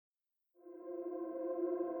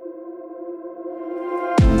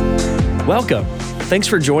Welcome. Thanks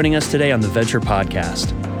for joining us today on the Venture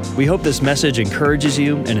Podcast. We hope this message encourages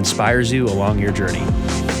you and inspires you along your journey.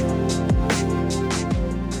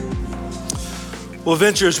 Well,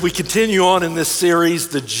 Venture, as we continue on in this series,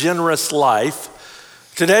 The Generous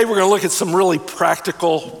Life, today we're going to look at some really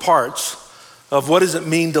practical parts of what does it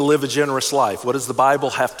mean to live a generous life? What does the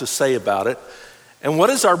Bible have to say about it? And what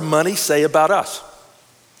does our money say about us?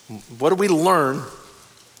 What do we learn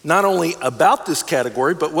not only about this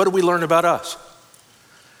category, but what do we learn about us?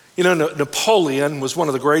 You know, Napoleon was one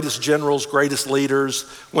of the greatest generals, greatest leaders,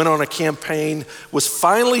 went on a campaign, was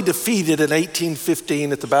finally defeated in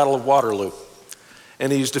 1815 at the Battle of Waterloo.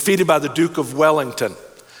 And he was defeated by the Duke of Wellington.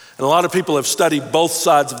 And a lot of people have studied both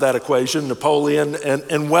sides of that equation, Napoleon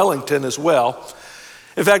and Wellington as well.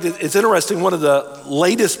 In fact, it's interesting, one of the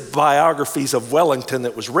latest biographies of Wellington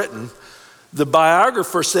that was written, the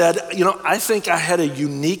biographer said, I think I had a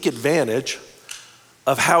unique advantage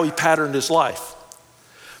of how he patterned his life,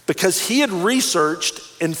 because he had researched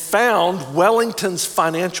and found Wellington's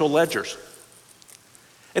financial ledgers.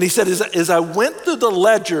 And he said, as I went through the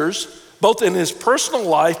ledgers, both in his personal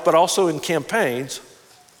life, but also in campaigns,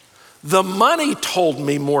 the money told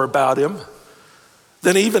me more about him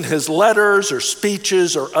than even his letters or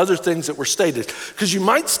speeches or other things that were stated. Because you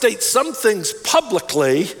might state some things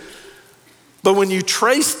publicly, but when you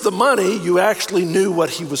traced the money, you actually knew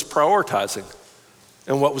what he was prioritizing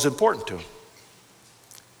and what was important to him.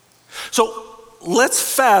 So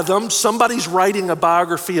let's fathom somebody's writing a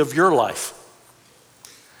biography of your life.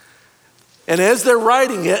 And as they're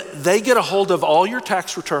writing it, they get a hold of all your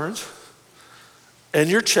tax returns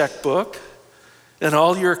and your checkbook and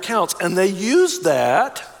all your accounts, and they use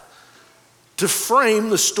that to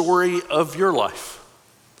frame the story of your life.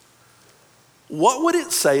 What would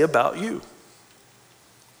it say about you?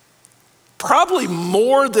 Probably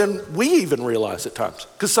more than we even realize at times,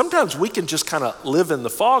 because sometimes we can just kind of live in the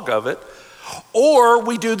fog of it, or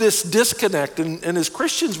we do this disconnect, and as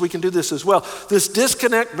Christians we can do this as well, this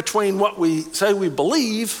disconnect between what we say we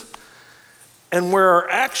believe and where our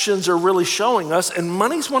actions are really showing us, and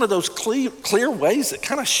money's one of those clear ways that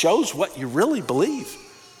kind of shows what you really believe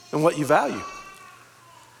and what you value.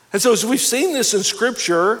 And so as we've seen this in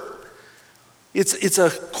Scripture, it's a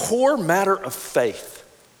core matter of faith.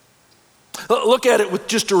 Look at it with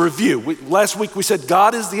just a review. Last week we said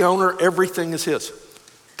God is the owner, everything is His.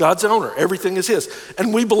 God's the owner, everything is His.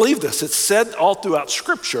 And we believe this. It's said all throughout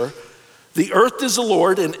Scripture. The earth is the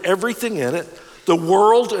Lord and everything in it, the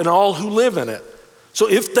world and all who live in it. So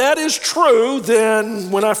if that is true, then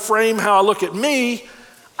when I frame how I look at me,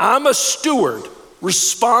 I'm a steward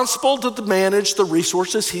responsible to manage the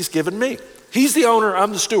resources He's given me. He's the owner,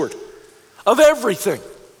 I'm the steward of everything,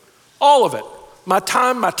 all of it. My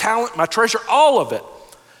time, my talent, my treasure, all of it.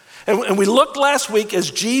 And we looked last week as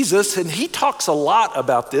Jesus, and He talks a lot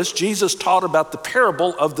about this. Jesus taught about the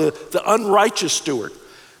parable of the unrighteous steward.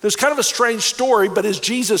 There's kind of a strange story, but as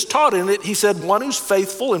Jesus taught in it, He said, one who's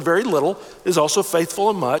faithful in very little is also faithful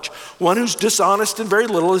in much. One who's dishonest in very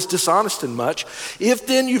little is dishonest in much. If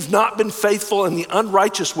then you've not been faithful in the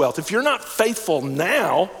unrighteous wealth, if you're not faithful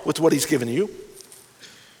now with what He's given you,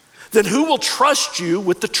 then who will trust you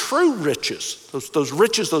with the true riches, those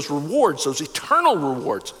riches, those rewards, those eternal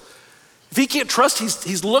rewards? If He can't trust,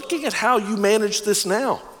 he's looking at how you manage this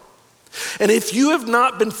now. And if you have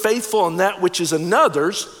not been faithful in that which is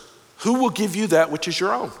another's, who will give you that which is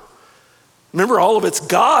your own? Remember, all of it's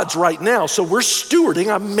God's right now, so we're stewarding,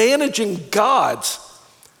 I'm managing God's.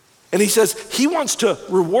 And He says He wants to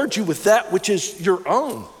reward you with that which is your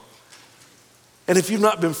own. And if you've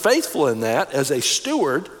not been faithful in that as a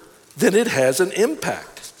steward, then it has an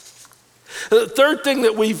impact. The third thing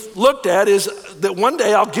that we've looked at is that one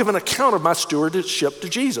day I'll give an account of my stewardship to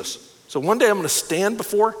Jesus. So one day I'm going to stand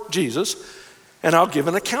before Jesus and I'll give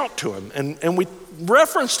an account to Him. And we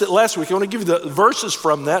referenced it last week. I want to give you the verses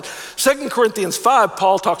from that. 2 Corinthians 5,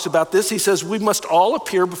 Paul talks about this. He says, we must all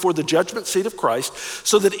appear before the judgment seat of Christ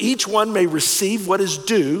so that each one may receive what is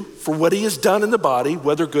due for what he has done in the body,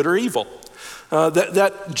 whether good or evil.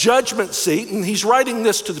 That judgment seat, and he's writing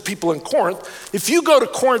this to the people in Corinth. If you go to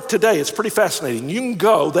Corinth today, it's pretty fascinating. You can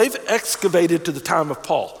go, they've excavated to the time of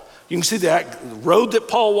Paul. You can see the road that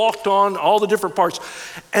Paul walked on, all the different parts.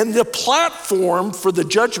 And the platform for the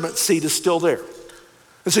judgment seat is still there.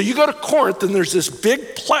 And so you go to Corinth and there's this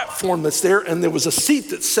big platform that's there, and there was a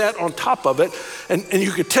seat that sat on top of it. And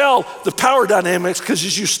you could tell the power dynamics, because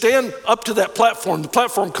as you stand up to that platform, the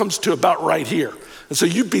platform comes to about right here. And so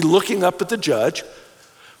you'd be looking up at the judge,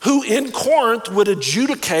 who in Corinth would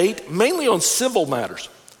adjudicate mainly on civil matters.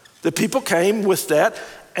 The people came with that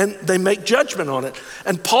and they make judgment on it.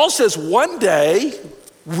 And Paul says one day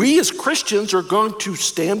we as Christians are going to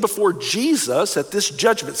stand before Jesus at this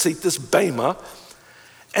judgment seat, this bema,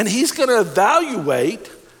 and he's going to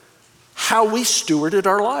evaluate how we stewarded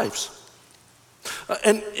our lives.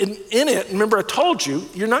 And in it, remember I told you,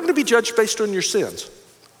 you're not going to be judged based on your sins.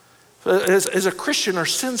 As a Christian, our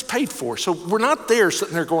sin's paid for. So we're not there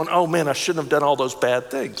sitting there going, oh man, I shouldn't have done all those bad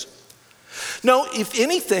things. No, if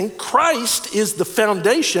anything, Christ is the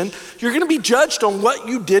foundation. You're going to be judged on what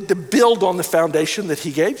you did to build on the foundation that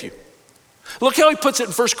he gave you. Look how he puts it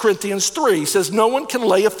in 1 Corinthians 3. He says, no one can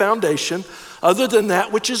lay a foundation other than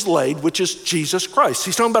that which is laid, which is Jesus Christ.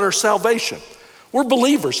 He's talking about our salvation. We're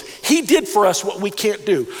believers. He did for us what we can't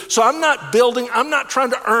do. So I'm not building, I'm not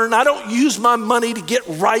trying to earn, I don't use my money to get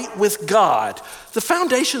right with God. The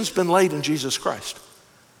foundation's been laid in Jesus Christ.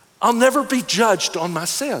 I'll never be judged on my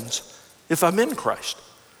sins if I'm in Christ.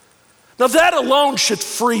 Now that alone should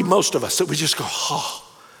free most of us, that we just go,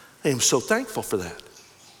 oh, I am so thankful for that.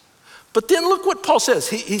 But then look what Paul says.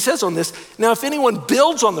 He says on this, now if anyone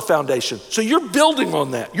builds on the foundation, so you're building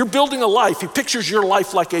on that. You're building a life. He pictures your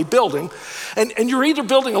life like a building. And you're either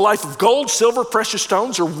building a life of gold, silver, precious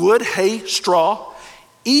stones, or wood, hay, straw.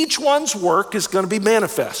 Each one's work is going to be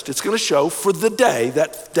manifest. It's going to show for the day,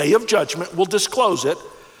 that day of judgment, we'll disclose it.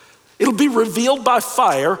 It'll be revealed by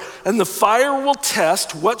fire, and the fire will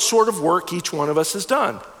test what sort of work each one of us has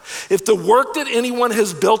done. If the work that anyone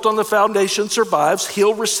has built on the foundation survives,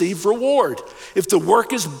 he'll receive reward. If the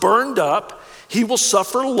work is burned up, he will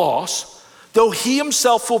suffer loss, though he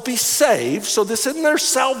himself will be saved. So this isn't their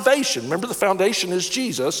salvation. Remember, the foundation is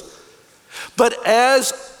Jesus, but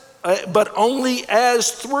only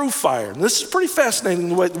as through fire. And this is pretty fascinating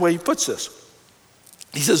the way he puts this.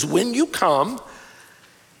 He says, when you come,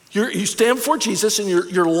 you stand before Jesus and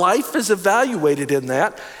your life is evaluated in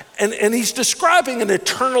that. And he's describing an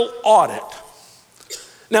eternal audit.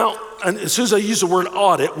 Now, as soon as I use the word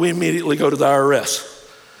audit, we immediately go to the IRS.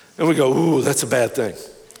 And we go, ooh, that's a bad thing.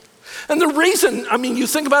 And the reason, you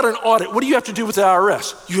think about an audit, what do you have to do with the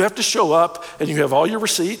IRS? You have to show up and you have all your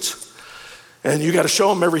receipts and you got to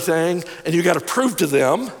show them everything and you got to prove to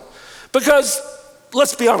them. Because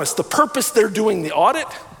let's be honest, the purpose they're doing the audit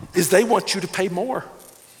is they want you to pay more.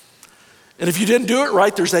 And if you didn't do it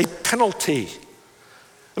right, there's a penalty.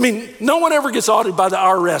 No one ever gets audited by the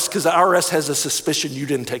IRS because the IRS has a suspicion you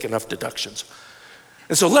didn't take enough deductions.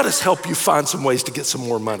 And so let us help you find some ways to get some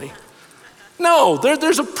more money. No,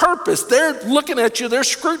 there's a purpose. They're looking at you, they're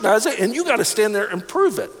scrutinizing, and you got to stand there and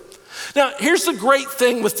prove it. Now, here's the great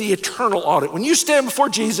thing with the eternal audit. When you stand before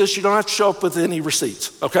Jesus, you don't have to show up with any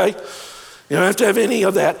receipts, okay? You don't have to have any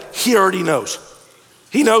of that. He already knows.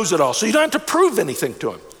 He knows it all. So you don't have to prove anything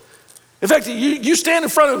to him. In fact, you stand in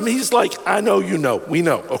front of him, he's like, I know you know, we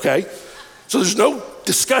know, okay? So there's no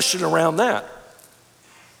discussion around that.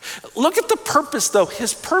 Look at the purpose though.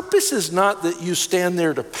 His purpose is not that you stand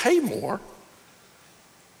there to pay more.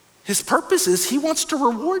 His purpose is he wants to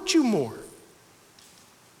reward you more.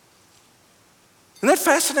 Isn't that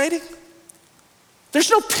fascinating?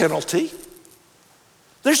 There's no penalty.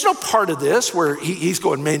 There's no part of this where he's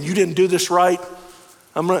going, man, you didn't do this right.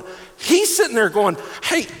 He's sitting there going,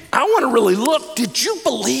 hey, I want to really look. Did you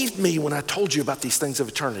believe me when I told you about these things of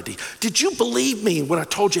eternity? Did you believe me when I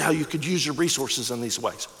told you how you could use your resources in these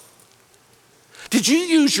ways? Did you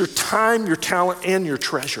use your time, your talent, and your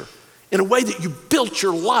treasure in a way that you built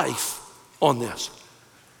your life on this?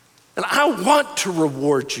 And I want to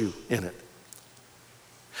reward you in it.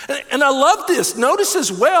 And I love this. Notice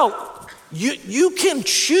as well, you can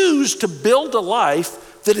choose to build a life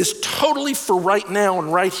that is totally for right now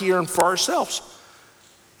and right here and for ourselves.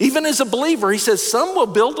 Even as a believer, he says some will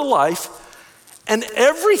build a life and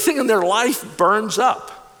everything in their life burns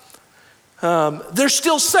up. They're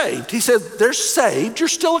still saved. He said they're saved. You're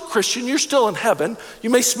still a Christian. You're still in heaven.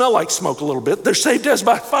 You may smell like smoke a little bit. They're saved as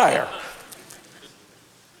by fire.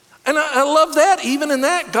 And I love that. Even in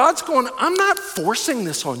that, God's going, I'm not forcing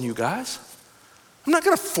this on you guys. I'm not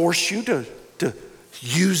going to force you to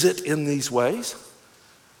use it in these ways.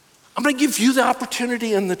 I'm going to give you the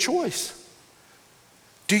opportunity and the choice.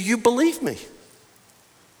 Do you believe me?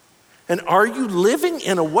 And are you living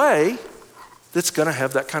in a way that's going to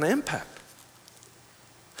have that kind of impact?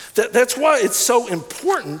 That's why it's so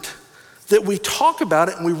important that we talk about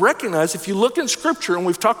it and we recognize, if you look in Scripture, and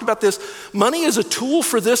we've talked about this, money is a tool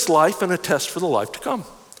for this life and a test for the life to come.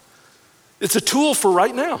 It's a tool for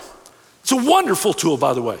right now. It's a wonderful tool,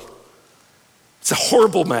 by the way. It's a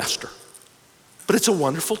horrible master. But it's a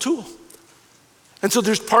wonderful tool. And so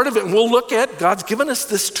there's part of it, and we'll look at, God's given us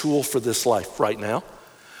this tool for this life right now,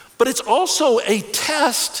 but it's also a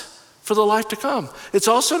test for the life to come. It's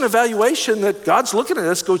also an evaluation that God's looking at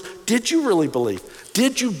us, goes, did you really believe?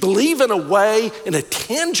 Did you believe in a way, in a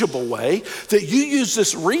tangible way, that you use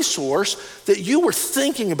this resource, that you were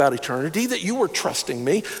thinking about eternity, that you were trusting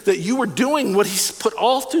me, that you were doing what he's put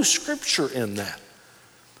all through Scripture in that?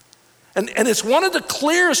 And it's one of the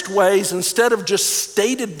clearest ways, instead of just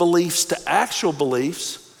stated beliefs to actual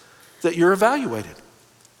beliefs, that you're evaluated.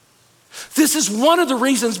 This is one of the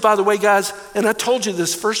reasons, by the way, guys, and I told you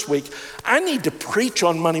this first week, I need to preach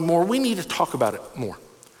on money more. We need to talk about it more.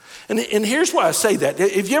 And here's why I say that.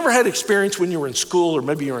 Have you ever had experience when you were in school or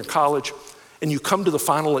maybe you're in college and you come to the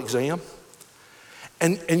final exam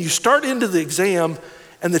and you start into the exam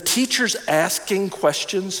and the teacher's asking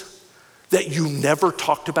questions that you never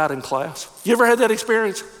talked about in class? You ever had that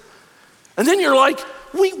experience? And then you're like,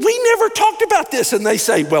 we never talked about this. And they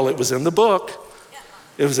say, well, it was in the book.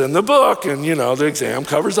 It was in the book, and the exam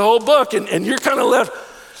covers the whole book, and you're kind of left,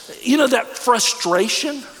 that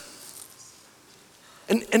frustration.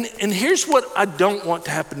 And here's what I don't want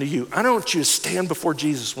to happen to you. I don't want you to stand before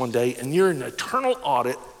Jesus one day, and you're in an eternal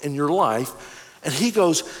audit in your life, and he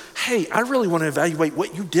goes, hey, I really want to evaluate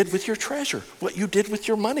what you did with your treasure, what you did with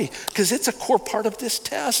your money, because it's a core part of this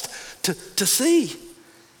test to see.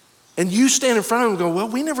 And you stand in front of him and go, well,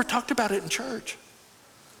 we never talked about it in church.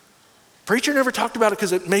 Preacher never talked about it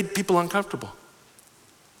because it made people uncomfortable.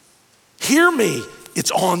 Hear me,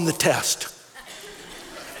 it's on the test.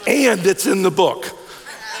 And it's in the book.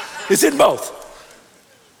 It's in both.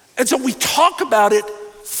 And so we talk about it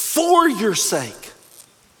for your sake.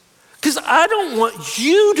 Because I don't want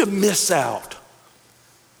you to miss out.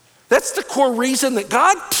 That's the core reason that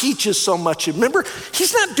God teaches so much. Remember,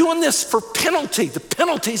 he's not doing this for penalty. The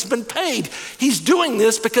penalty's been paid. He's doing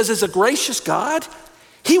this because as a gracious God,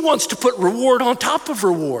 he wants to put reward on top of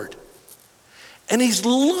reward. And he's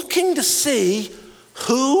looking to see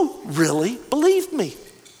who really believed me,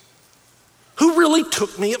 who really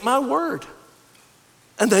took me at my word.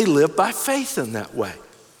 And they live by faith in that way.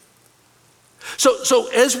 So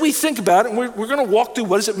as we think about it, and we're going to walk through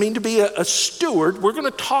what does it mean to be a steward, we're going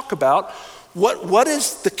to talk about what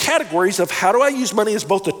is the categories of how do I use money as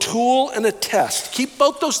both a tool and a test. Keep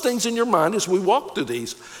both those things in your mind as we walk through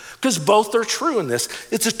these, because both are true in this.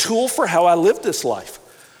 It's a tool for how I live this life,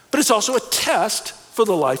 but it's also a test for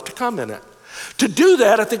the life to come in it. To do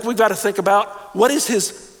that, I think we've got to think about what is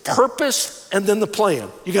his purpose and then the plan.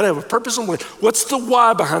 You got to have a purpose and plan. What's the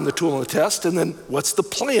why behind the tool and the test, and then what's the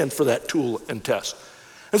plan for that tool and test?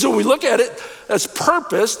 And so when we look at it as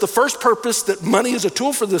purpose, the first purpose that money is a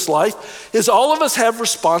tool for this life is all of us have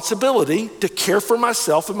responsibility to care for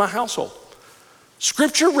myself and my household.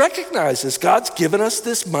 Scripture recognizes God's given us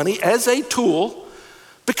this money as a tool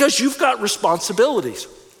because you've got responsibilities.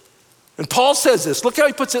 And Paul says this, look how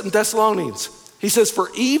he puts it in Thessalonians. He says, for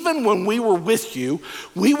even when we were with you,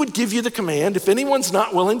 we would give you the command, if anyone's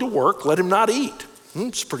not willing to work, let him not eat.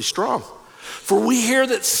 It's pretty strong. For we hear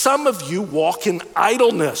that some of you walk in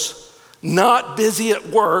idleness, not busy at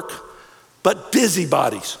work, but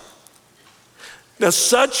busybodies. Now,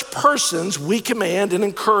 such persons we command and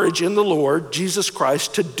encourage in the Lord Jesus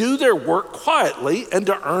Christ to do their work quietly and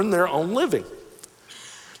to earn their own living.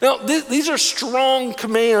 Now, these are strong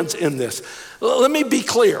commands in this. Let me be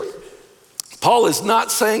clear. Paul is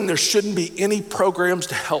not saying there shouldn't be any programs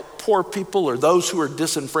to help poor people or those who are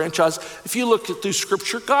disenfranchised. If you look through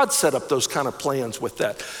Scripture, God set up those kind of plans with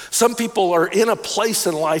that. Some people are in a place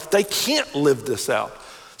in life they can't live this out.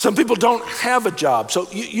 Some people don't have a job. So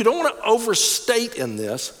you don't want to overstate in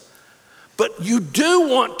this, but you do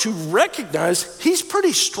want to recognize he's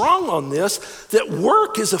pretty strong on this, that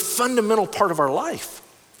work is a fundamental part of our life.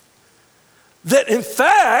 That in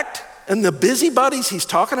fact, and the busybodies he's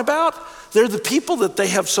talking about, they're the people that they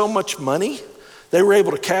have so much money, they were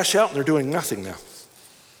able to cash out and they're doing nothing now.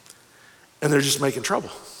 And they're just making trouble.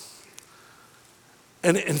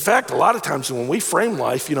 And in fact, a lot of times when we frame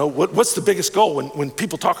life, what's the biggest goal when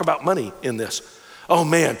people talk about money in this? Oh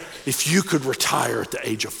man, if you could retire at the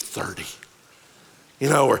age of 30,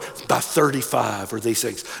 or by 35 or these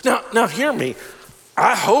things. Now hear me.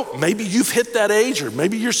 I hope maybe you've hit that age, or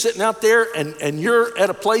maybe you're sitting out there and you're at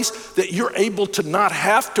a place that you're able to not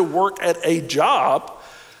have to work at a job.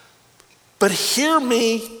 But hear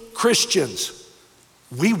me, Christians,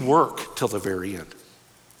 we work till the very end.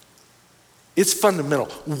 It's fundamental.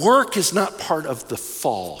 Work is not part of the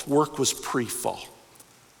fall. Work was pre-fall.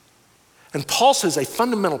 And Paul says a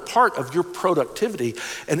fundamental part of your productivity,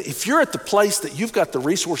 and if you're at the place that you've got the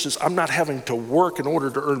resources, I'm not having to work in order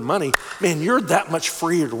to earn money, man, you're that much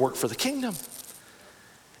freer to work for the kingdom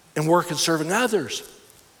and work in serving others.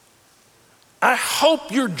 I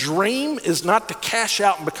hope your dream is not to cash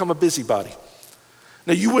out and become a busybody.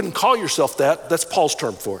 Now, you wouldn't call yourself that. That's Paul's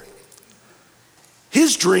term for it.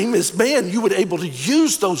 His dream is, man, you would be able to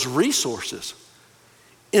use those resources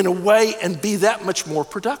in a way and be that much more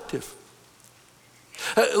productive.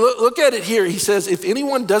 Look at it here. He says, if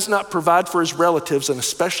anyone does not provide for his relatives, and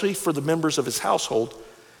especially for the members of his household,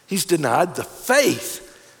 he's denied the faith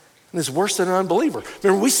and is worse than an unbeliever.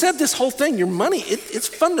 Remember, we said this whole thing, your money, it's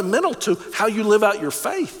fundamental to how you live out your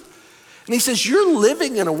faith. And he says, you're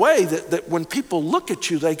living in a way that when people look at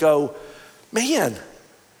you, they go, man,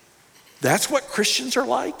 that's what Christians are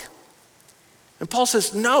like? And Paul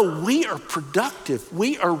says, no, we are productive.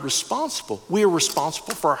 We are responsible. We are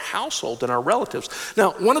responsible for our household and our relatives.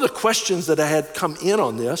 Now, one of the questions that I had come in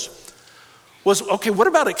on this was, okay, what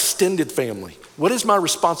about extended family? What is my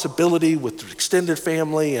responsibility with the extended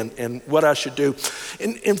family and what I should do?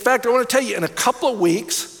 In fact, I want to tell you, in a couple of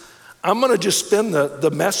weeks, I'm going to just spend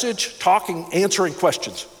the message answering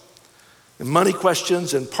questions, and money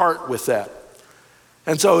questions and part with that.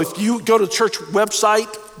 And so if you go to the church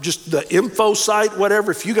website, just the info site, whatever,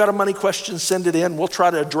 if you got a money question, send it in. We'll try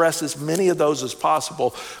to address as many of those as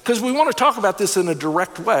possible because we want to talk about this in a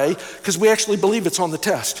direct way because we actually believe it's on the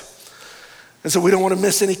test. And so we don't want to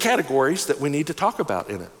miss any categories that we need to talk about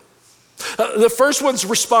in it. The first one's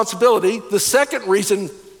responsibility. The second reason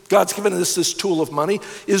God's given us this tool of money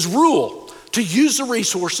is rule, to use the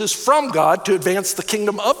resources from God to advance the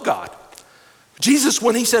kingdom of God. Jesus,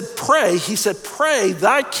 when he said, pray,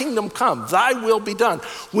 thy kingdom come, thy will be done.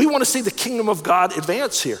 We want to see the kingdom of God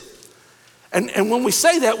advance here. And when we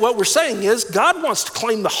say that, what we're saying is God wants to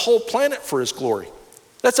claim the whole planet for his glory.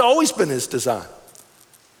 That's always been his design.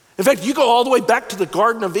 In fact, you go all the way back to the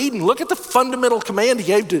Garden of Eden, look at the fundamental command he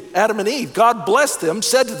gave to Adam and Eve. God blessed them,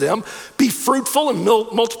 said to them, be fruitful and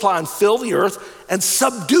multiply and fill the earth and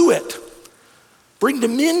subdue it. Bring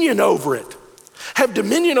dominion over it. Have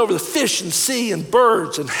dominion over the fish and sea and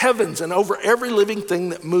birds and heavens and over every living thing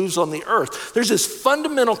that moves on the earth. There's this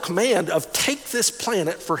fundamental command of take this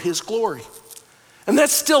planet for his glory. And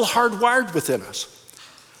that's still hardwired within us.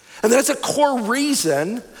 And that's a core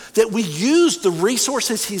reason that we use the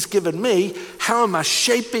resources he's given me. How am I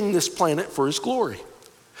shaping this planet for his glory?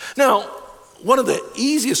 Now, one of the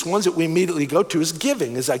easiest ones that we immediately go to is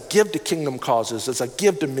giving. As I give to kingdom causes, as I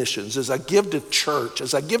give to missions, as I give to church,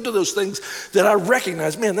 as I give to those things that I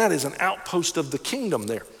recognize, man, that is an outpost of the kingdom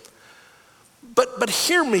there. But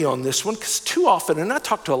hear me on this one, because too often, and I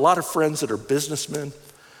talk to a lot of friends that are businessmen.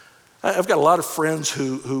 I've got a lot of friends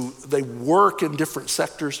who they work in different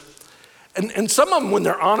sectors. And some of them, when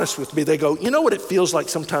they're honest with me, they go, you know what it feels like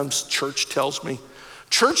sometimes church tells me?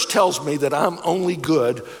 Church tells me that I'm only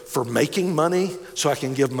good for making money so I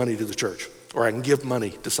can give money to the church or I can give money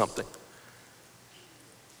to something.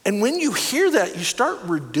 And when you hear that, you start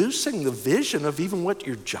reducing the vision of even what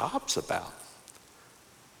your job's about.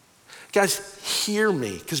 Guys, hear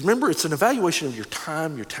me, because remember, it's an evaluation of your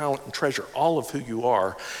time, your talent, and treasure, all of who you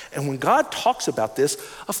are. And when God talks about this,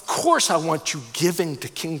 of course I want you giving to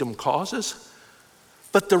kingdom causes,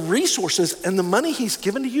 but the resources and the money he's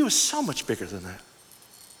given to you is so much bigger than that.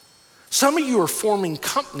 Some of you are forming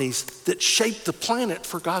companies that shape the planet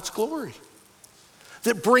for God's glory,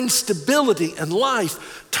 that bring stability and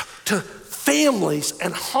life to families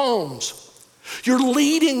and homes. You're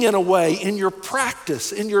leading in a way in your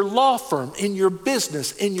practice, in your law firm, in your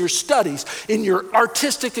business, in your studies, in your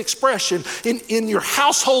artistic expression, in your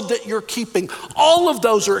household that you're keeping. All of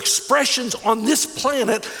those are expressions on this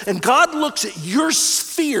planet, and God looks at your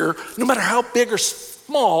sphere, no matter how big or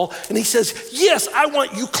small, and he says, yes, I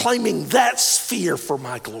want you claiming that sphere for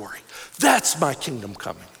my glory. That's my kingdom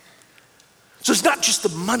coming. So it's not just the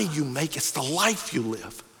money you make, it's the life you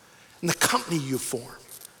live and the company you form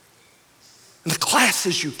and the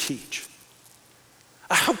classes you teach.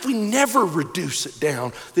 I hope we never reduce it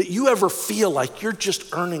down, that you ever feel like you're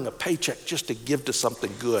just earning a paycheck just to give to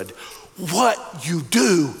something good. What you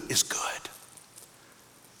do is good.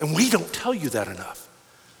 And we don't tell you that enough.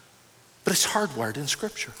 But it's hardwired in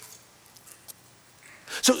Scripture.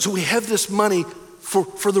 So we have this money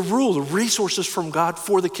for the rule, the resources from God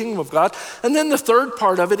for the kingdom of God. And then the third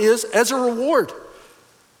part of it is as a reward,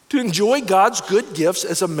 to enjoy God's good gifts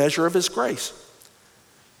as a measure of his grace.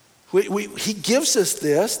 He gives us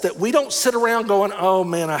this, that we don't sit around going, oh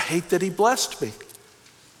man, I hate that he blessed me.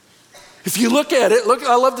 If you look at it,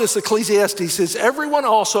 I love this, Ecclesiastes says, everyone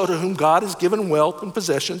also to whom God has given wealth and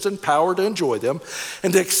possessions and power to enjoy them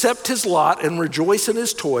and to accept his lot and rejoice in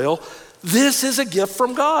his toil, this is a gift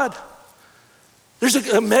from God. There's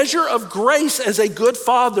a measure of grace as a good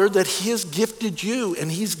father that he has gifted you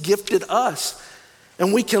and he's gifted us.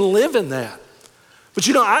 And we can live in that. But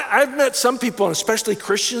I've met some people, and especially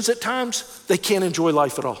Christians at times, they can't enjoy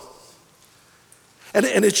life at all. And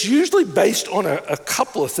it's usually based on a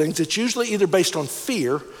couple of things. It's usually either based on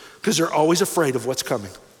fear, because they're always afraid of what's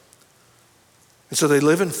coming. And so they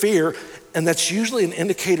live in fear, and that's usually an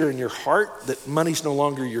indicator in your heart that money's no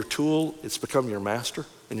longer your tool, it's become your master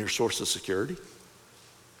and your source of security.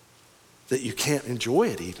 That you can't enjoy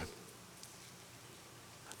it even.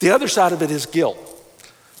 The other side of it is guilt.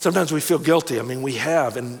 Sometimes we feel guilty. I mean, we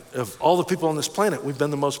have, and of all the people on this planet, we've been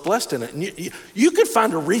the most blessed in it. And you could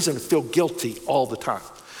find a reason to feel guilty all the time.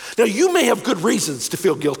 Now, you may have good reasons to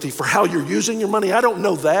feel guilty for how you're using your money. I don't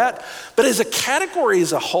know that. But as a category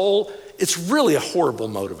as a whole, it's really a horrible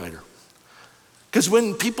motivator. Because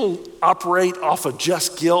when people operate off of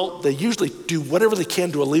just guilt, they usually do whatever they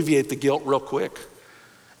can to alleviate the guilt real quick.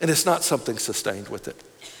 And it's not something sustained with it.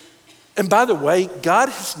 And by the way, God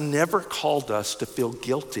has never called us to feel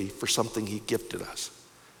guilty for something he gifted us.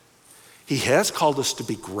 He has called us to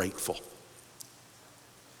be grateful.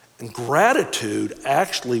 And gratitude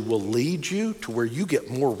actually will lead you to where you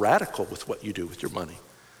get more radical with what you do with your money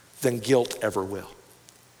than guilt ever will.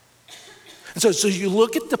 And so you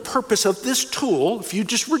look at the purpose of this tool, if you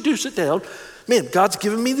just reduce it down, man, God's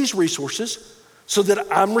given me these resources so that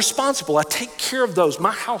I'm responsible. I take care of those,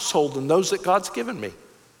 my household and those that God's given me.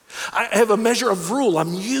 I have a measure of rule.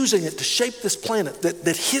 I'm using it to shape this planet,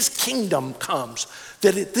 that his kingdom comes,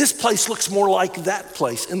 that this place looks more like that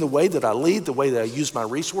place in the way that I lead, the way that I use my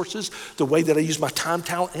resources, the way that I use my time,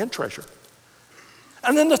 talent, and treasure.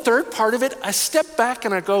 And then the third part of it, I step back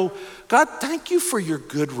and I go, God, thank you for your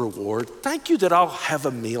good reward. Thank you that I'll have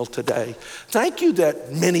a meal today. Thank you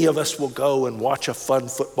that many of us will go and watch a fun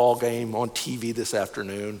football game on TV this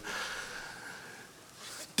afternoon.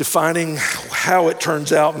 Defining how it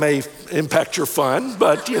turns out may impact your fun,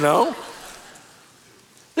 but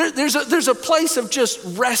there's a place of just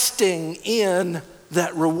resting in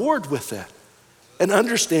that reward with that and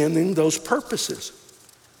understanding those purposes.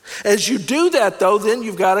 As you do that though, then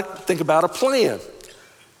you've got to think about a plan.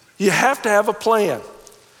 You have to have a plan.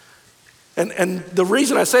 And the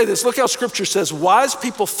reason I say this, look how scripture says, wise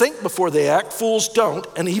people think before they act, fools don't,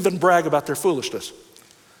 and even brag about their foolishness.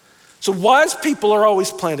 So wise people are always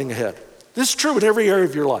planning ahead. This is true in every area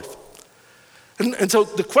of your life. And so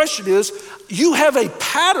the question is, you have a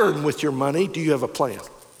pattern with your money, do you have a plan?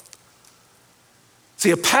 See,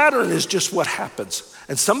 a pattern is just what happens.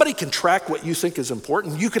 And somebody can track what you think is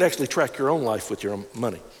important. You could actually track your own life with your own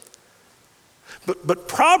money. But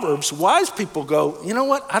Proverbs, wise people go, you know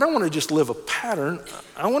what? I don't want to just live a pattern.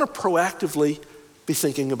 I want to proactively be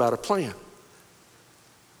thinking about a plan.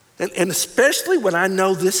 And especially when I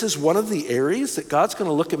know this is one of the areas that God's going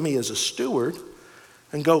to look at me as a steward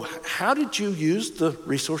and go, how did you use the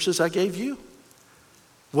resources I gave you?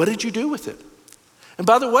 What did you do with it? And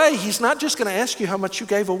by the way, he's not just going to ask you how much you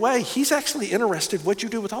gave away. He's actually interested what you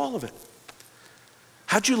do with all of it.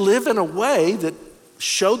 How'd you live in a way that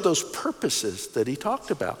showed those purposes that he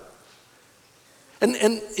talked about? And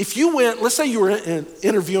if you went, let's say you were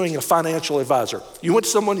interviewing a financial advisor. You went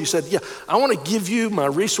to someone, you said, yeah, I want to give you my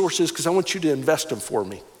resources because I want you to invest them for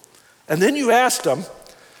me. And then you asked them,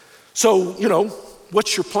 so,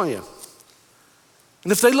 what's your plan?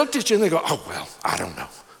 And if they looked at you and they go, oh, well, I don't know.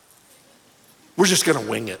 We're just going to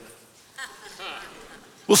wing it.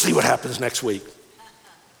 We'll see what happens next week.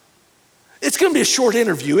 It's going to be a short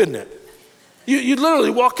interview, isn't it? You'd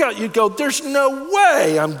literally walk out, you'd go, there's no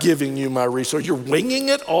way I'm giving you my resource. You're winging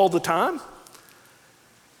it all the time.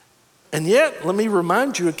 And yet, let me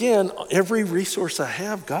remind you again, every resource I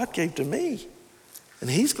have, God gave to me. And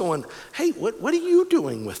he's going, hey, what are you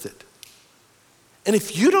doing with it? And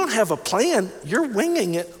if you don't have a plan, you're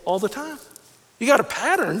winging it all the time. You got a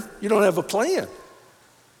pattern, you don't have a plan.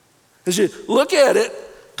 As you look at it,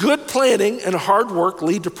 good planning and hard work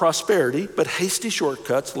lead to prosperity, but hasty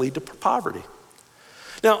shortcuts lead to poverty.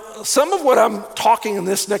 Now, some of what I'm talking in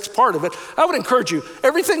this next part of it, I would encourage you,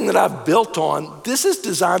 everything that I've built on, this is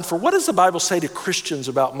designed for what does the Bible say to Christians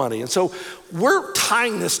about money? And so we're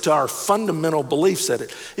tying this to our fundamental beliefs at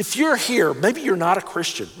it. If you're here, maybe you're not a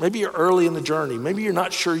Christian, maybe you're early in the journey, maybe you're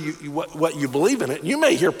not sure what you believe in it. And you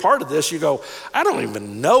may hear part of this, you go, I don't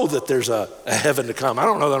even know that there's a heaven to come. I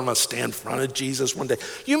don't know that I'm gonna stand in front of Jesus one day.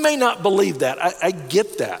 You may not believe that. I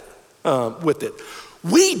get that with it.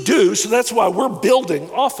 We do, so that's why we're building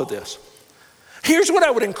off of this. Here's what I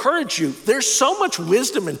would encourage you. There's so much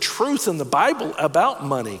wisdom and truth in the Bible about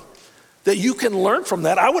money that you can learn from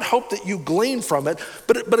that. I would hope that you glean from it,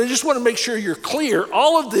 but I just want to make sure you're clear.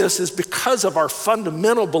 All of this is because of our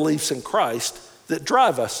fundamental beliefs in Christ that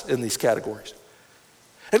drive us in these categories.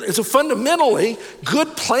 And so fundamentally,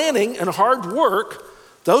 good planning and hard work,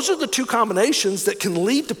 those are the two combinations that can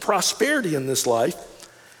lead to prosperity in this life.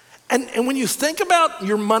 And when you think about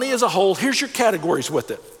your money as a whole, here's your categories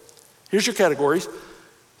with it. Here's your categories.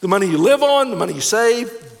 The money you live on, the money you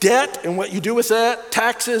save, debt and what you do with that,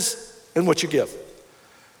 taxes and what you give.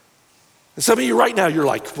 And some of you right now, you're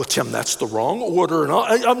like, well, Tim, that's the wrong order. And all.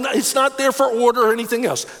 It's not there for order or anything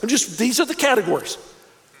else. These are the categories.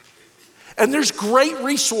 And there's great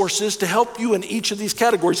resources to help you in each of these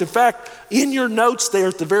categories. In fact, in your notes there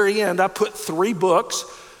at the very end, I put 3 books,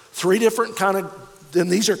 3 different and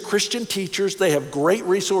these are Christian teachers. They have great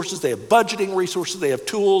resources. They have budgeting resources. They have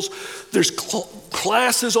tools. There's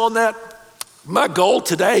classes on that. My goal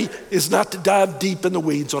today is not to dive deep in the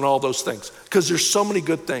weeds on all those things because there's so many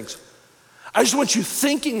good things. I just want you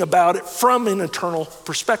thinking about it from an eternal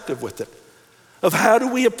perspective with it, of how do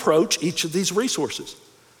we approach each of these resources.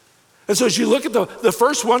 And so as you look at the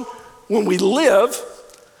first one, when we live,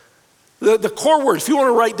 the core word, if you want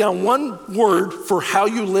to write down one word for how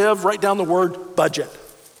you live, write down the word budget.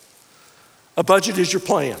 A budget is your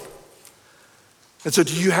plan. And so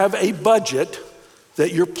do you have a budget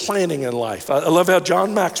that you're planning in life? I love how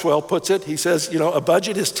John Maxwell puts it. He says, a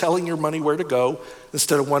budget is telling your money where to go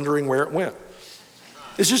instead of wondering where it went.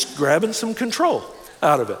 It's just grabbing some control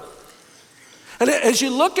out of it. And as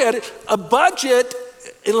you look at it, a budget,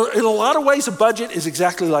 in a lot of ways, a budget is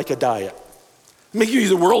exactly like a diet. Let me give you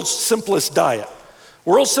the world's simplest diet.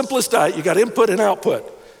 World's simplest diet, you got input and output,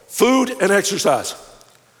 food and exercise.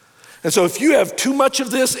 And so if you have too much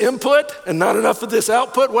of this input and not enough of this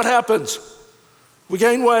output, what happens? We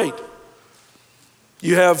gain weight.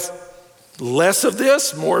 You have less of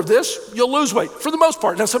this, more of this, you'll lose weight for the most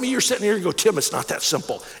part. Now some of you are sitting here and go, Tim, it's not that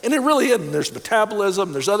simple. And it really isn't. There's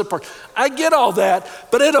metabolism, there's other parts. I get all that,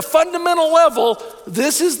 but at a fundamental level,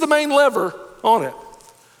 this is the main lever on it.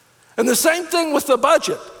 And the same thing with the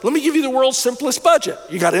budget. Let me give you the world's simplest budget.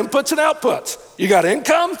 You got inputs and outputs. You got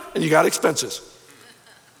income and you got expenses.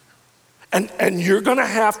 And you're gonna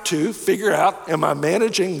have to figure out, am I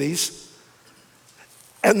managing these?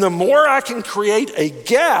 And the more I can create a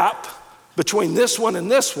gap between this one and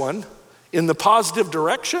this one in the positive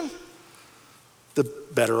direction, the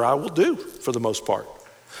better I will do for the most part.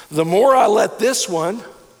 The more I let this one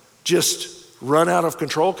just run out of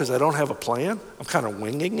control because I don't have a plan, I'm kind of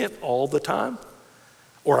winging it all the time,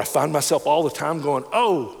 or I find myself all the time going,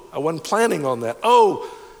 oh, I wasn't planning on that. Oh,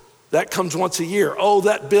 that comes once a year. Oh,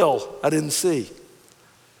 that bill I didn't see.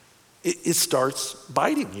 It starts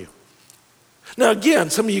biting you. Now again,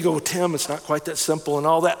 some of you go, Tim, it's not quite that simple and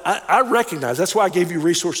all that. I recognize, that's why I gave you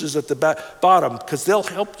resources at the bottom, because they'll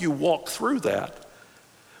help you walk through that.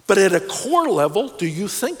 But at a core level, do you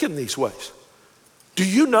think in these ways? Do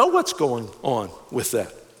you know what's going on with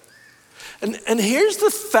that? And here's the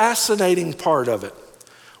fascinating part of it.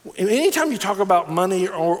 Anytime you talk about money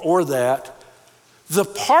or that, the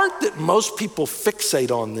part that most people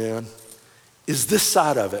fixate on then is this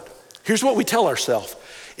side of it. Here's what we tell ourselves.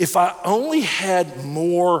 If I only had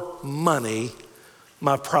more money,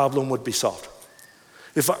 my problem would be solved.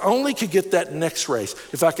 If I only could get that next raise,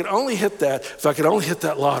 if I could only hit that, if I could only hit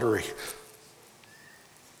that lottery.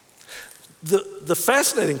 The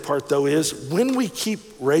fascinating part though is when we keep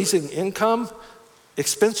raising income,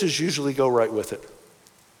 expenses usually go right with it.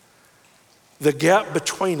 The gap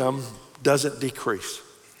between them doesn't decrease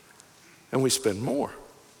and we spend more.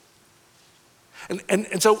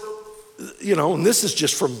 And so, and this is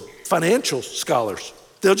just from financial scholars.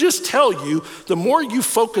 They'll just tell you the more you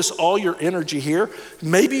focus all your energy here,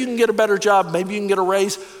 maybe you can get a better job, maybe you can get a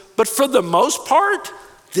raise, but for the most part,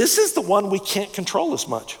 this is the one we can't control as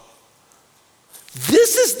much.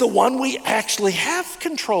 This is the one we actually have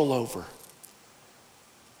control over.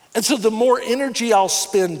 And so the more energy I'll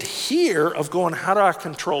spend here of going, how do I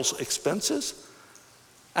control expenses?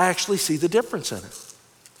 I actually see the difference in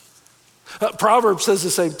it. Proverbs says the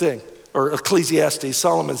same thing, or Ecclesiastes,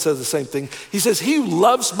 Solomon says the same thing. He says, he who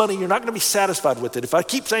loves money, you're not gonna be satisfied with it. If I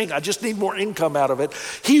keep saying, I just need more income out of it,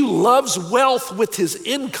 he who loves wealth with his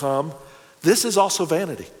income, this is also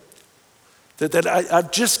vanity. That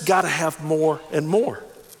I've just gotta have more and more.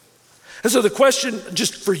 And so the question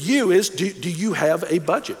just for you is, do you have a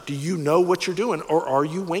budget? Do you know what you're doing, or are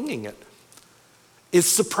you winging it? It's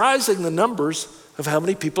surprising the numbers of how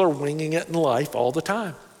many people are winging it in life all the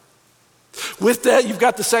time. With that, you've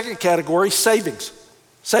got the second category, savings.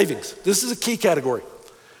 Savings, this is a key category.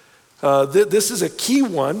 This is a key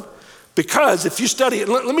one because if you study it,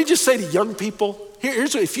 let me just say to young people,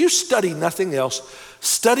 here's if you study nothing else,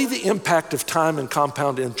 study the impact of time and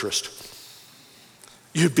compound interest.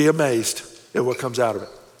 You'd be amazed at what comes out of it.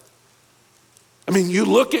 I mean, you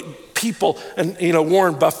look at people, and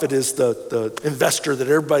Warren Buffett is the investor that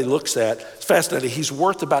everybody looks at. It's fascinating. He's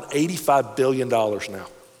worth about $85 billion now.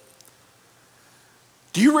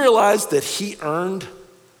 Do you realize that he earned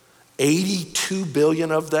 $82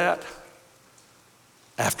 billion of that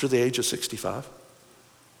after the age of 65?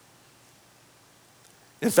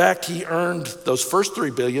 In fact, he earned those first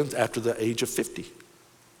 $3 billion after the age of 50.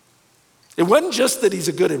 It wasn't just that he's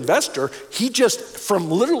a good investor. He just, from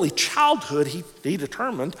literally childhood, he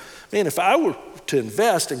determined, man, if I were to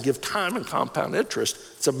invest and give time and compound interest,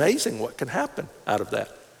 it's amazing what can happen out of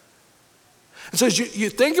that. And so as you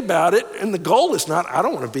think about it, and the goal is not, I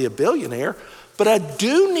don't want to be a billionaire, but I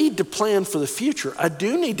do need to plan for the future. I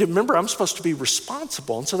do need to remember I'm supposed to be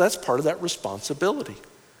responsible, and so that's part of that responsibility.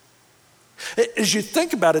 As you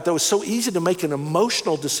think about it, though, it's so easy to make an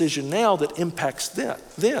emotional decision now that impacts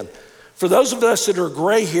then. For those of us that are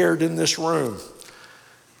gray-haired in this room,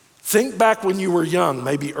 think back when you were young,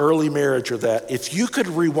 maybe early marriage or that. If you could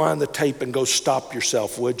rewind the tape and go stop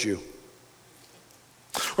yourself, would you?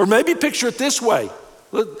 Or maybe picture it this way.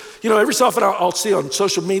 Every so often I'll see on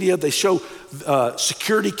social media, they show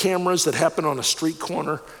security cameras that happen on a street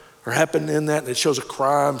corner or happen in that, and it shows a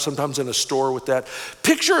crime, sometimes in a store with that.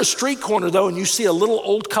 Picture a street corner, though, and you see a little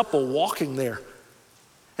old couple walking there.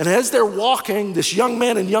 And as they're walking, this young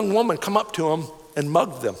man and young woman come up to them and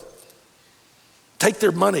mug them, take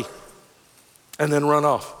their money, and then run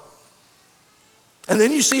off. And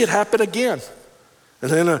then you see it happen again. And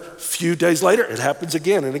then a few days later, it happens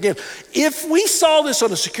again and again. If we saw this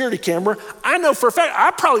on a security camera, I know for a fact, I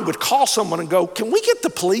probably would call someone and go, can we get the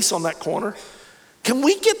police on that corner? Can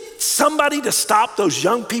we get somebody to stop those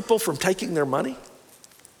young people from taking their money?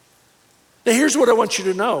 Now, here's what I want you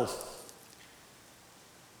to know.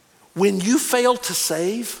 When you fail to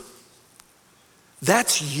save,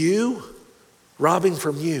 that's you robbing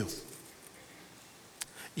from you.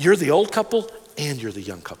 You're the old couple and you're the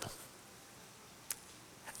young couple.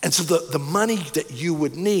 And so the money that you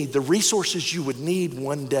would need, the resources you would need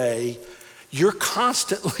one day, you're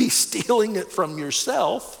constantly stealing it from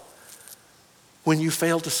yourself when you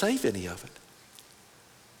fail to save any of it.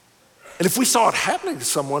 And if we saw it happening to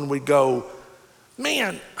someone, we'd go,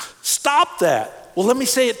 man, stop that. Well, let me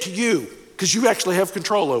say it to you, because you actually have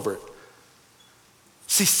control over it.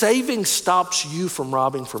 See, saving stops you from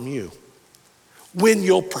robbing from you, when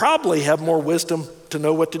you'll probably have more wisdom to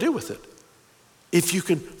know what to do with it, if you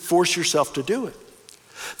can force yourself to do it.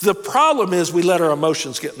 The problem is we let our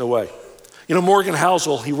emotions get in the way. Morgan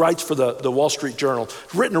Housel, he writes for the Wall Street Journal,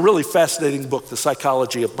 written a really fascinating book, The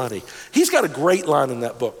Psychology of Money. He's got a great line in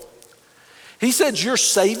that book. He says your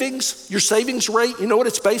savings rate, you know what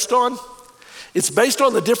it's based on? It's based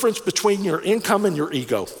on the difference between your income and your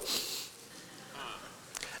ego.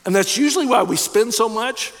 And that's usually why we spend so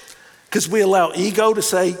much, because we allow ego to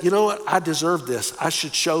say, you know what, I deserve this. I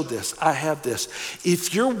should show this. I have this.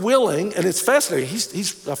 If you're willing, and it's fascinating,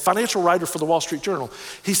 he's a financial writer for the Wall Street Journal.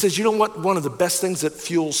 He says, you know what, one of the best things that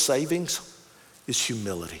fuels savings is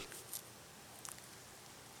humility.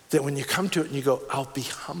 That when you come to it and you go, I'll be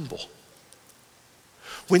humble.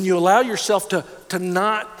 When you allow yourself to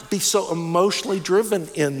not be so emotionally driven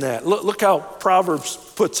in that. Look how Proverbs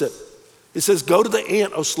puts it. It says, go to the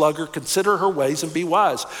ant, O sluggard, consider her ways and be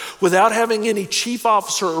wise. Without having any chief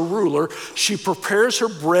officer or ruler, she prepares her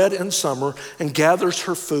bread in summer and gathers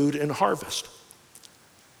her food in harvest.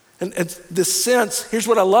 And this sense, here's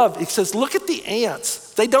what I love. It says, look at the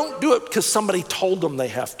ants. They don't do it because somebody told them they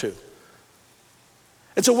have to.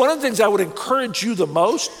 And so one of the things I would encourage you the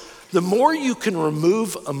most, the more you can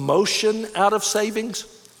remove emotion out of savings,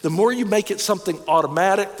 the more you make it something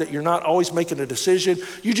automatic, that you're not always making a decision.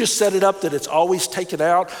 You just set it up that it's always taken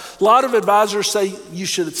out. A lot of advisors say you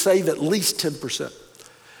should save at least 10%.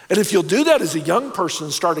 And if you'll do that as a young person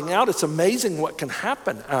starting out, it's amazing what can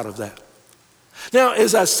happen out of that. Now,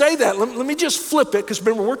 as I say that, let me just flip it, because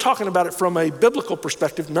remember, we're talking about it from a biblical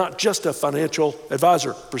perspective, not just a financial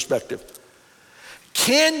advisor perspective.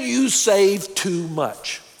 Can you save too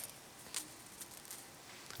much?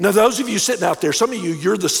 Now, those of you sitting out there, some of you,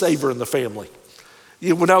 you're the saver in the family.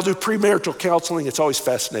 When I'll do premarital counseling, it's always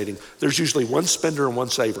fascinating. There's usually one spender and one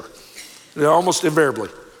saver. They're almost invariably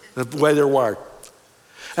the way they're wired.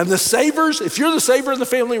 And the savers, if you're the saver in the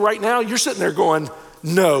family right now, you're sitting there going,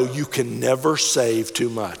 no, you can never save too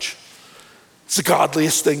much. It's the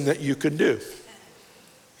godliest thing that you can do.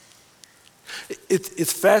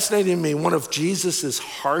 It's fascinating to me. One of Jesus's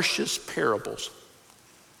harshest parables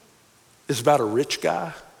is about a rich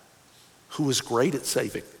guy who was great at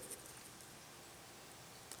saving.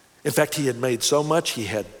 In fact, he had made so much, he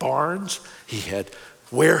had barns, he had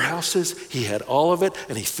warehouses. He had all of it,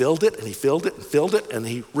 and he filled it, and he filled it, and filled it, and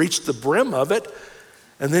he reached the brim of it.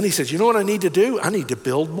 And then he says, you know what I need to do? I need to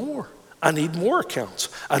build more. I need more accounts.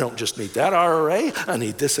 I don't just need that IRA. I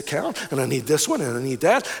need this account, and I need this one, and I need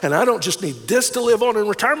that. And I don't just need this to live on in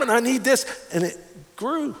retirement. I need this. And it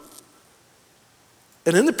grew.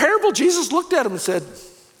 And in the parable, Jesus looked at him and said,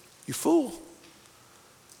 you fool.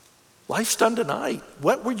 Life's done tonight.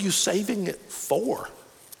 What were you saving it for?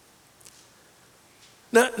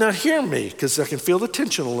 Now hear me, because I can feel the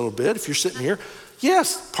tension a little bit if you're sitting here.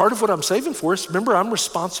 Yes, part of what I'm saving for is, remember, I'm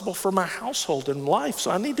responsible for my household and life,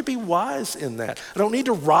 so I need to be wise in that. I don't need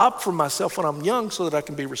to rob from myself when I'm young so that I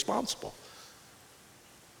can be responsible.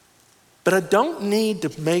 But I don't need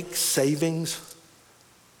to make savings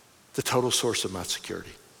the total source of my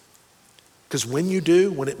security. Because when you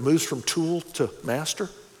do, when it moves from tool to master,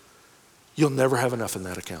 you'll never have enough in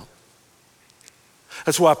that account.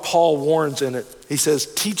 That's why Paul warns in it. He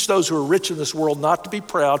says, teach those who are rich in this world not to be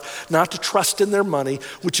proud, not to trust in their money,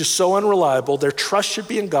 which is so unreliable. Their trust should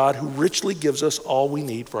be in God, who richly gives us all we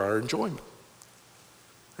need for our enjoyment.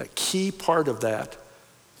 That key part of that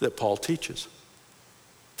Paul teaches.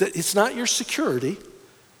 That it's not your security,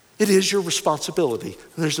 it is your responsibility.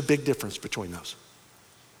 And there's a big difference between those.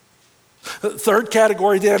 The third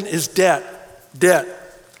category then is debt. Debt.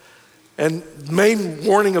 And the main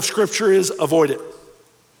warning of Scripture is avoid it.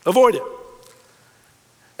 Avoid it.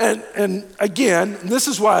 And again, this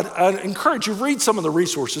is why I encourage you, read some of the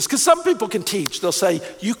resources, because some people can teach. They'll say,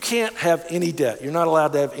 you can't have any debt. You're not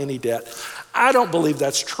allowed to have any debt. I don't believe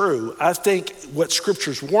that's true. I think what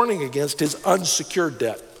Scripture's warning against is unsecured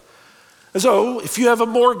debt. And so if you have a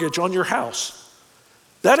mortgage on your house,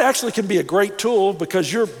 that actually can be a great tool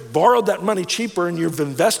because you've borrowed that money cheaper and you've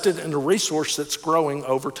invested in a resource that's growing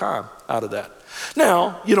over time out of that.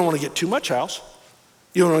 Now, you don't want to get too much house.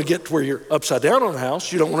 You don't want to get to where you're upside down on the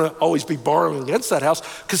house. You don't want to always be borrowing against that house.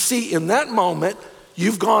 Because see, in that moment,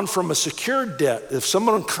 you've gone from a secured debt. If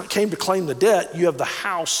someone came to claim the debt, you have the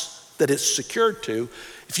house that it's secured to.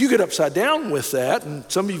 If you get upside down with that, and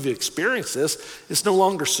some of you have experienced this, it's no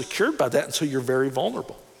longer secured by that, and so you're very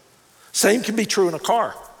vulnerable. Same can be true in a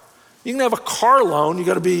car. You can have a car loan, you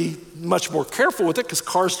got to be much more careful with it because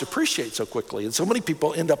cars depreciate so quickly. And so many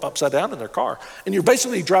people end up upside down in their car. And you're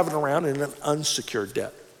basically driving around in an unsecured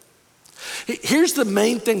debt. Here's the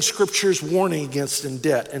main thing Scripture's warning against in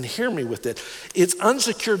debt, and hear me with it. It's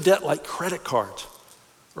unsecured debt like credit cards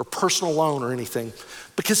or personal loan or anything.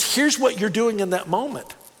 Because here's what you're doing in that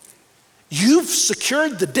moment. You've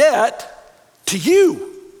secured the debt to you.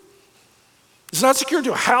 It's not secured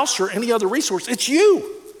to a house or any other resource. It's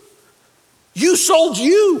you. You sold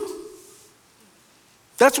you.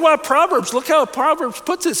 That's why Proverbs, look how Proverbs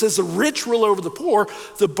puts it. It says the rich rule over the poor.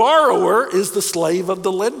 The borrower is the slave of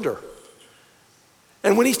the lender.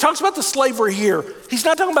 And when he talks about the slavery here, he's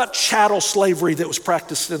not talking about chattel slavery that was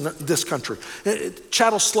practiced in this country.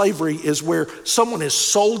 Chattel slavery is where someone is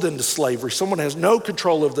sold into slavery. Someone has no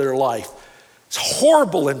control of their life. It's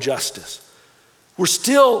horrible injustice. We're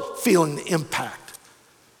still feeling the impact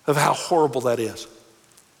of how horrible that is.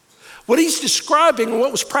 What he's describing and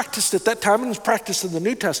what was practiced at that time and was practiced in the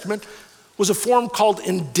New Testament was a form called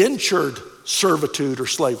indentured servitude or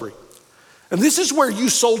slavery. And this is where you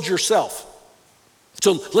sold yourself.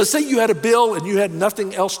 So let's say you had a bill and you had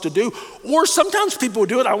nothing else to do, or sometimes people would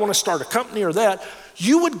do it, I want to start a company or that.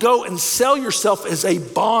 You would go and sell yourself as a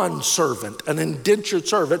bond servant, an indentured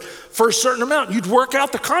servant, for a certain amount. You'd work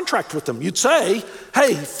out the contract with them. You'd say,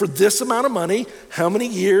 hey, for this amount of money, how many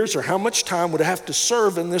years or how much time would I have to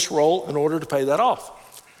serve in this role in order to pay that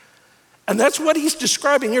off? And that's what he's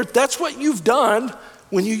describing here. That's what you've done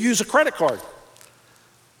when you use a credit card.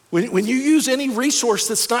 When you use any resource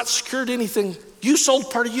that's not secured anything, you sold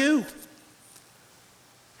part of you.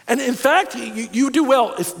 And in fact, you do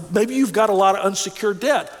well if maybe you've got a lot of unsecured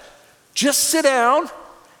debt. Just sit down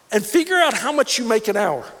and figure out how much you make an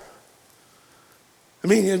hour. I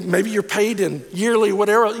mean, maybe you're paid in yearly,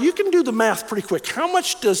 whatever. You can do the math pretty quick. How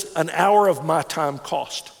much does an hour of my time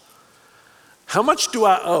cost? How much do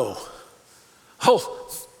I owe?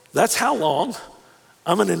 Oh, that's how long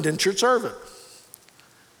I'm an indentured servant.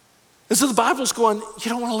 And so the Bible's going,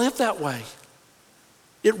 you don't want to live that way.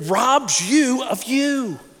 It robs you of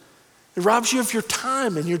you. It robs you of your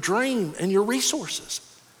time and your dream and your resources.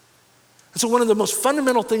 And so one of the most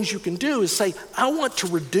fundamental things you can do is say, I want to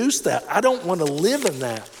reduce that. I don't want to live in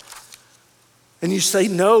that. And you say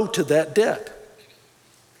no to that debt.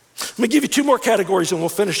 Let me give you two more categories and we'll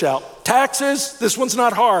finish out. Taxes, this one's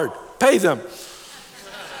not hard. Pay them.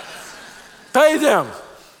 Pay them.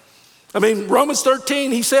 I mean, Romans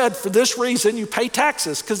 13, he said, for this reason you pay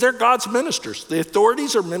taxes, because they're God's ministers. The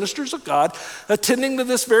authorities are ministers of God, attending to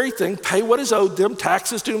this very thing. Pay what is owed them,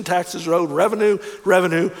 taxes to whom taxes are owed,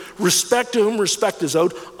 revenue, respect to whom respect is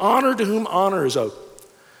owed, honor to whom honor is owed.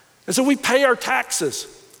 And so we pay our taxes.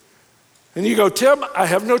 And you go, Tim, I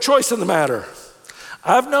have no choice in the matter.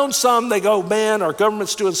 I've known some, they go, man, our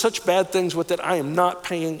government's doing such bad things with it, I am not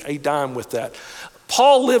paying a dime with that.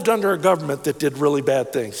 Paul lived under a government that did really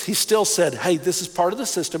bad things. He still said, hey, this is part of the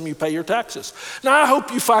system, you pay your taxes. Now, I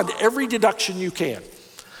hope you find every deduction you can.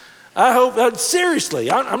 I hope, seriously,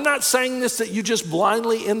 I'm not saying this that you just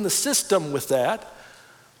blindly in the system with that,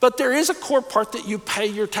 but there is a core part that you pay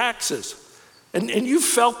your taxes. And you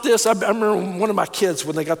felt this. I remember one of my kids,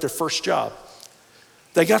 when they got their first job,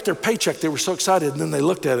 they got their paycheck, they were so excited, and then they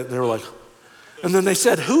looked at it and they were like, and then they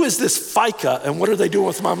said, who is this FICA and what are they doing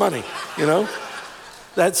with my money, you know?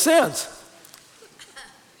 That sense.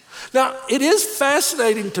 Now, it is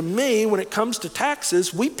fascinating to me when it comes to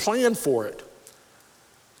taxes, we plan for it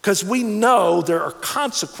because we know there are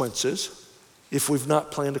consequences if we've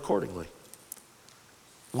not planned accordingly.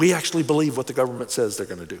 We actually believe what the government says they're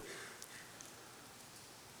going to do.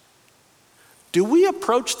 Do we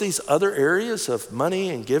approach these other areas of money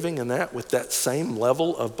and giving and that with that same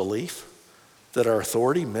level of belief that our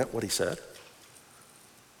authority meant what he said?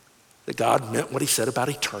 That God meant what he said about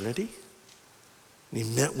eternity? And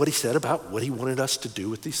he meant what he said about what he wanted us to do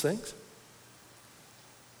with these things?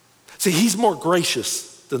 See, he's more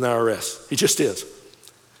gracious than the IRS. He just is.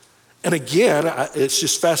 And again, it's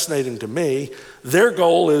just fascinating to me. Their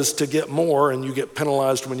goal is to get more and you get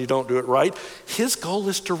penalized when you don't do it right. His goal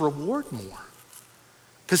is to reward more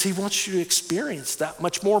because he wants you to experience that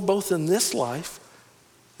much more both in this life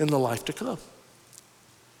and the life to come.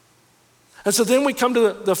 And so then we come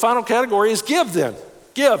to the final category is give then.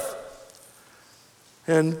 Give.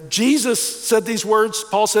 And Jesus said these words.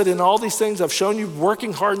 Paul said, in all these things I've shown you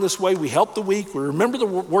working hard in this way. We help the weak. We remember the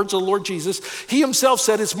words of the Lord Jesus. He himself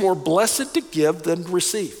said it's more blessed to give than to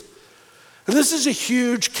receive. And this is a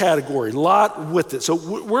huge category, a lot with it. So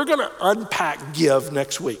we're going to unpack give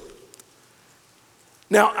next week.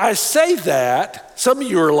 Now I say that, some of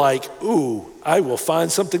you are like, ooh, I will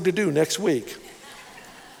find something to do next week.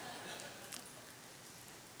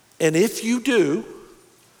 And if you do,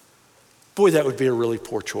 boy, that would be a really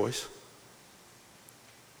poor choice.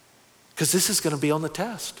 Because this is going to be on the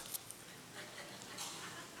test.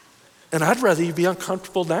 And I'd rather you be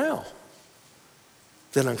uncomfortable now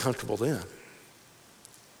than uncomfortable then.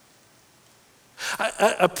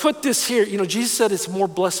 I put this here, Jesus said it's more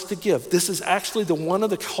blessed to give. This is actually the one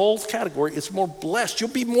of the whole category. It's more blessed.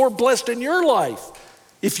 You'll be more blessed in your life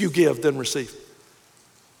if you give than receive.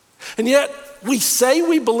 And yet, we say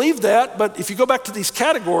we believe that, but if you go back to these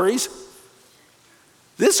categories,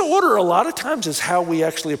 this order a lot of times is how we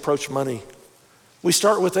actually approach money. We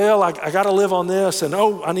start with, I got to live on this, and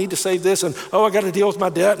I need to save this, and I got to deal with my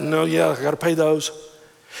debt, and I got to pay those.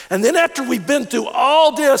 And then after we've been through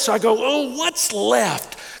all this, I go, what's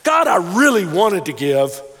left? God, I really wanted to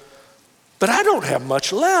give, but I don't have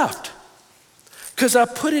much left because I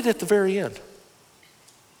put it at the very end.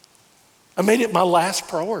 I made it my last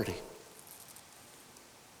priority.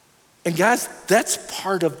 And guys, that's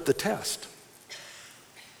part of the test.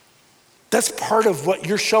 That's part of what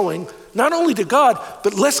you're showing, not only to God,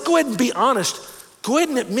 but let's go ahead and be honest. Go ahead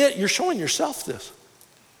and admit you're showing yourself this.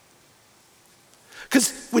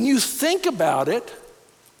 Because when you think about it,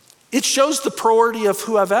 it shows the priority of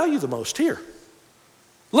who I value the most here.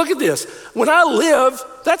 Look at this. When I live,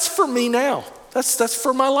 that's for me now. That's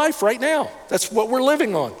for my life right now. That's what we're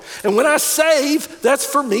living on. And when I save, that's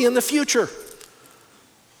for me in the future.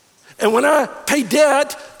 And when I pay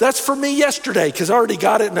debt, that's for me yesterday because I already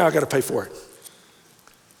got it, now I got to pay for it.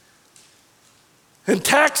 And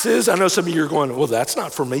taxes, I know some of you are going, well, that's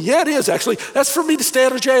not for me. Yeah, it is actually. That's for me to stay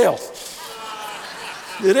out of jail.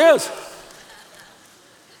 It is.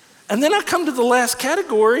 And then I come to the last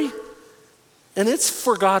category, and it's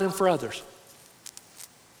for God and for others.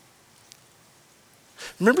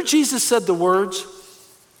 Remember Jesus said the words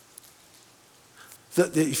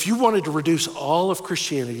that if you wanted to reduce all of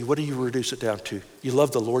Christianity, what do you reduce it down to? You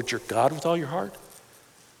love the Lord your God with all your heart.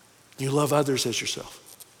 You love others as yourself.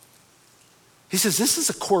 He says this is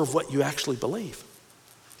the core of what you actually believe.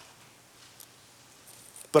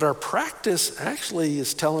 But our practice actually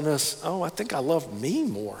is telling us, I think I love me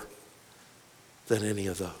more than any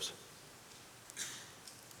of those.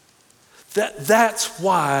 That's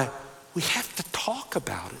why we have to talk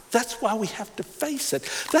about it. That's why we have to face it.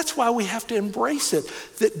 That's why we have to embrace it.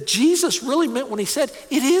 That Jesus really meant when he said,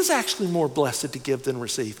 it is actually more blessed to give than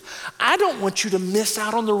receive. I don't want you to miss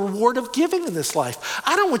out on the reward of giving in this life.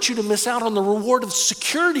 I don't want you to miss out on the reward of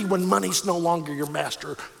security when money's no longer your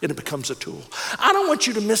master and it becomes a tool. I don't want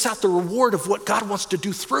you to miss out the reward of what God wants to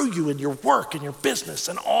do through you in your work and your business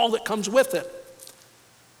and all that comes with it.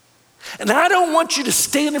 And I don't want you to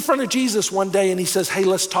stand in front of Jesus one day and he says, hey,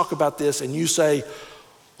 let's talk about this. And you say,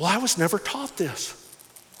 well, I was never taught this.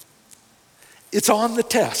 It's on the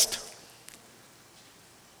test.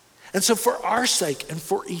 And so for our sake and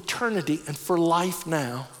for eternity and for life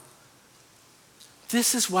now,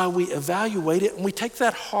 this is why we evaluate it and we take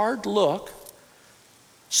that hard look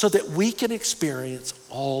so that we can experience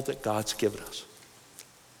all that God's given us.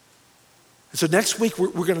 And so next week, we're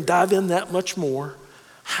going to dive in that much more.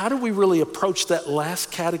 How do we really approach that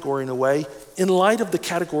last category in a way in light of the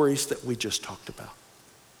categories that we just talked about?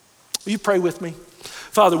 Will you pray with me?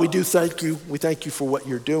 Father, we do thank you. We thank you for what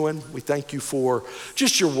you're doing. We thank you for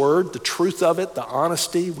just your word, the truth of it, the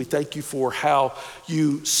honesty. We thank you for how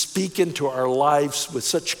you speak into our lives with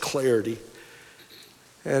such clarity.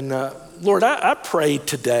 And Lord, I pray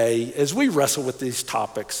today as we wrestle with these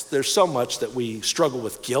topics, there's so much that we struggle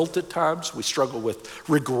with guilt at times. We struggle with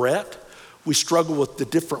regret. We struggle with the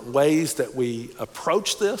different ways that we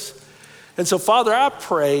approach this. And so, Father, I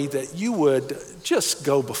pray that you would just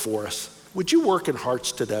go before us. Would you work in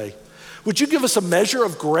hearts today? Would you give us a measure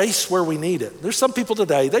of grace where we need it? There's some people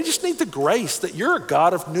today, they just need the grace that you're a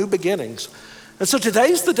God of new beginnings. And so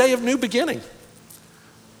today's the day of new beginning.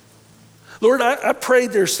 Lord, I pray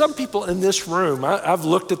there's some people in this room, I've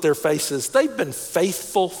looked at their faces, they've been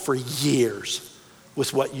faithful for years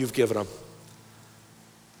with what you've given them.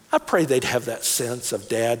 I pray they'd have that sense of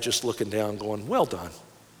dad just looking down going, well done,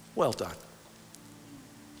 well done.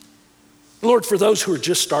 Lord, for those who are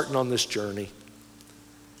just starting on this journey,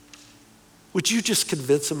 would you just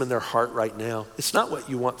convince them in their heart right now, it's not what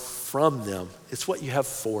you want from them, it's what you have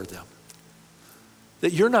for them.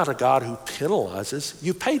 That you're not a God who penalizes,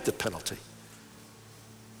 you paid the penalty.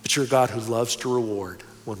 But you're a God who loves to reward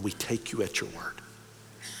when we take you at your word.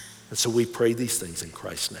 And so we pray these things in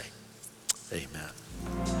Christ's name. Amen.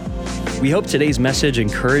 We hope today's message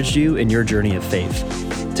encouraged you in your journey of faith.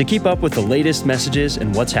 To keep up with the latest messages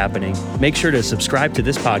and what's happening, make sure to subscribe to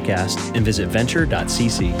this podcast and visit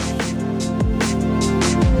venture.cc.